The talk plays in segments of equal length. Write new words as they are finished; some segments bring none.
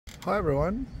Hi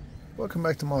everyone, welcome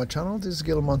back to my channel. This is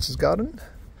Gila Monster's garden.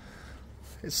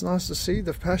 It's nice to see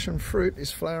the passion fruit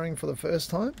is flowering for the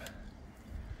first time.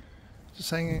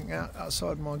 Just hanging out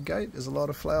outside my gate, there's a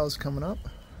lot of flowers coming up.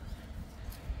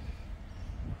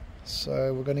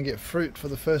 So we're going to get fruit for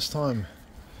the first time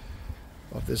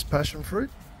of this passion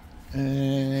fruit,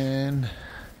 and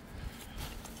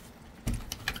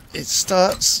it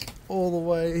starts all the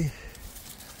way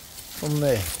from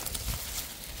there.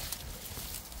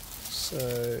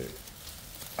 So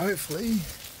hopefully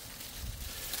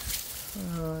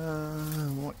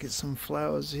might get some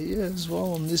flowers here as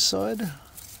well on this side.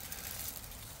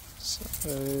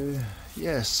 So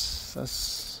yes,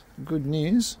 that's good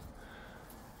news.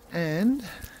 And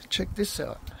check this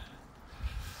out.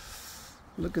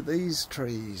 Look at these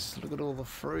trees. Look at all the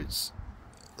fruits.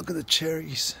 Look at the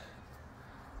cherries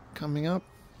coming up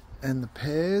and the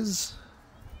pears.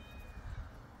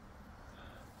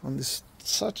 On this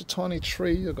such a tiny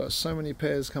tree, I've got so many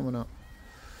pears coming up.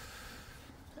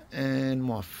 And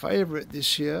my favourite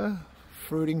this year,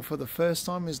 fruiting for the first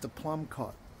time, is the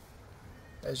PlumCot.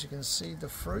 As you can see, the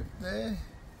fruit there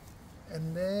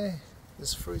and there.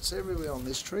 There's fruits everywhere on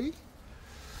this tree.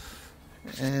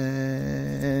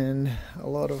 And a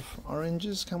lot of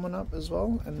oranges coming up as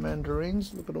well, and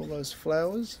mandarins. Look at all those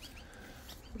flowers.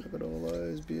 Look at all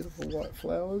those beautiful white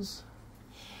flowers.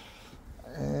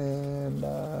 And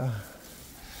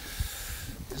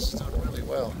this is doing really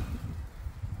well,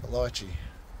 the lychee.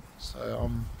 So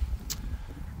I'm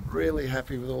really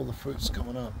happy with all the fruits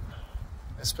coming up,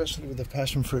 especially with the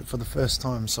passion fruit for the first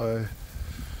time. So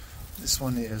this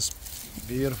one here is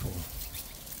beautiful.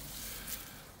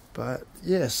 But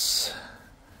yes,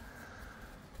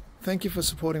 thank you for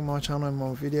supporting my channel and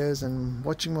my videos and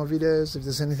watching my videos. If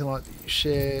there's anything like that you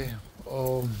share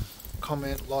or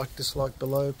comment, like, dislike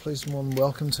below, please, more than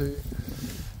welcome to.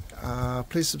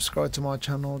 Please subscribe to my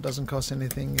channel, it doesn't cost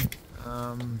anything.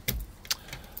 I'm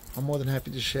more than happy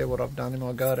to share what I've done in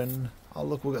my garden. Oh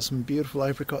look, we've got some beautiful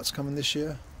apricots coming this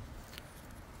year.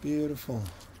 Beautiful.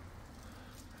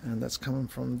 And that's coming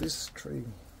from this tree.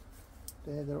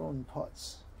 There, they're all in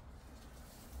pots.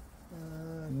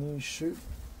 New shoot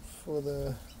for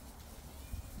the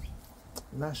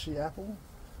mashy apple,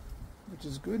 which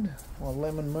is good. My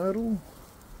lemon myrtle.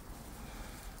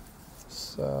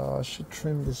 So I should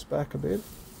trim this back a bit.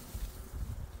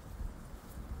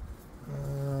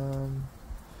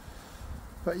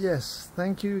 But yes,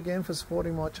 thank you again for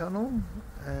supporting my channel.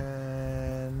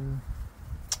 And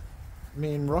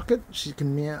me and Rocket, she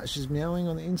can meow. She's meowing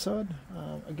on the inside.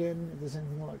 Again, if there's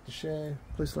anything you'd like to share,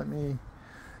 please let me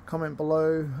comment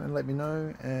below and let me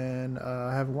know. And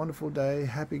have a wonderful day.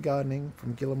 Happy gardening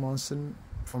from Gila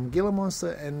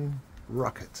Monster and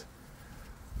Rocket.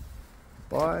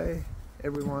 Bye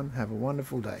everyone, have a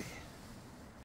wonderful day.